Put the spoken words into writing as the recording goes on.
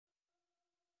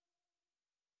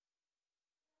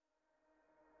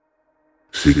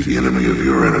Seek the enemy of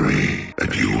your enemy,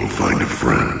 and you will find a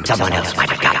friend. Someone else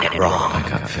might have gotten it wrong. I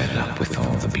got fed up with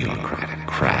all the bureaucratic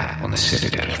crap on the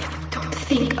Citadel. Don't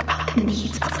think about the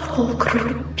needs of the whole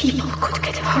crew. People could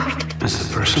get hurt. As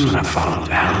the person that I followed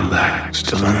down and back,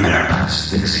 still in there.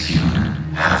 Does this human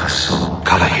have a soul?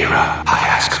 Kalahira, I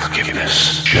ask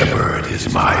forgiveness. Shepard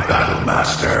is my battle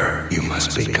master. You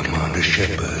must be Commander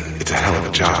Shepard. It's a hell of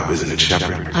a job, isn't it,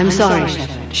 Shepard? I'm sorry,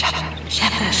 Shepard. Shepard,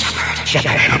 Shepard, Shepard,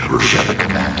 Shepard, Shepard,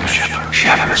 Commander Shepard.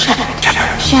 Shepard.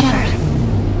 Shepard, Shepard.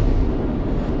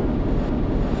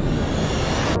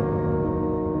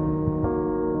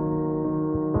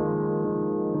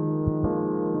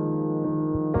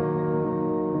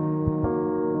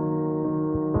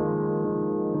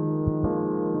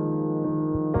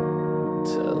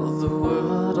 Tell the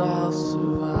world I'll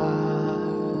survive.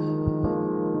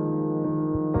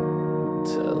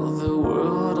 Tell the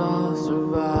world I'll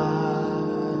survive.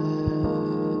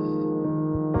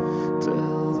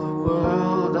 Tell the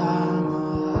world I'm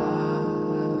alive.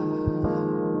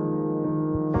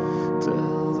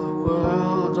 Tell the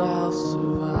world I'll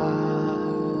survive.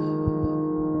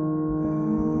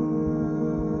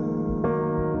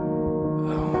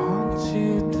 I want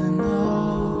you to know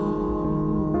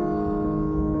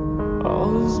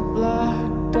all is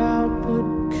blacked out but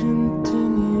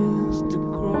continues to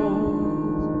grow.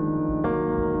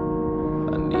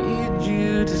 I need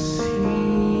you to see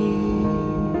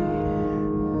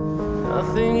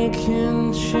nothing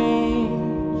can change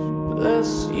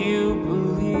unless you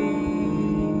believe.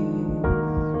 I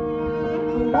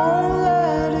won't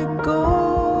let it go.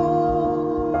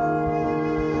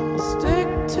 I'll stick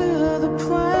to the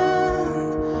plan,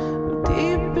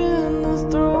 deep in the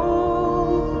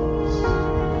throes.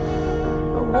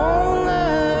 I won't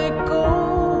let it go.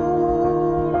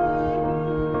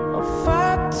 I'll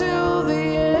fight till the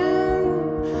end,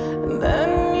 and then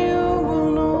you will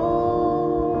know.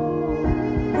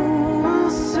 Who will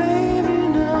save you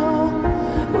now?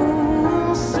 Who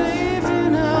will save you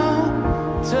now?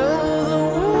 Tell the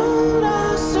world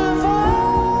I'll survive.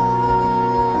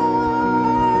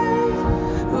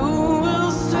 Who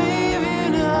will save you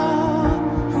now?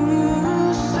 Who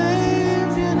will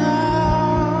save you now?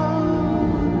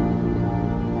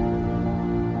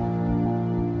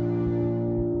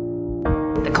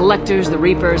 The Collectors, the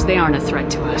Reapers, they aren't a threat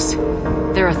to us.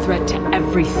 They're a threat to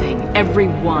everything,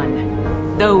 everyone.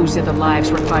 Those are the lives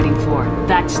we're fighting for.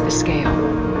 That's the scale.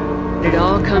 It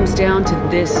all comes down to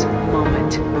this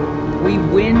moment. We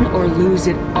win or lose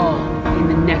it all in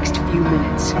the next few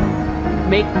minutes.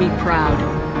 Make me proud.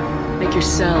 Make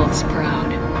yourselves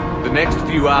proud. The next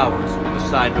few hours will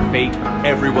decide the fate of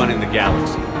everyone in the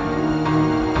galaxy.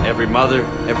 Every mother,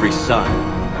 every son,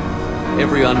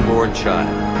 every unborn child.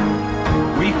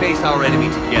 We face our enemy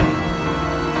together,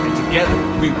 and together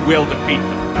we will defeat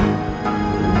them.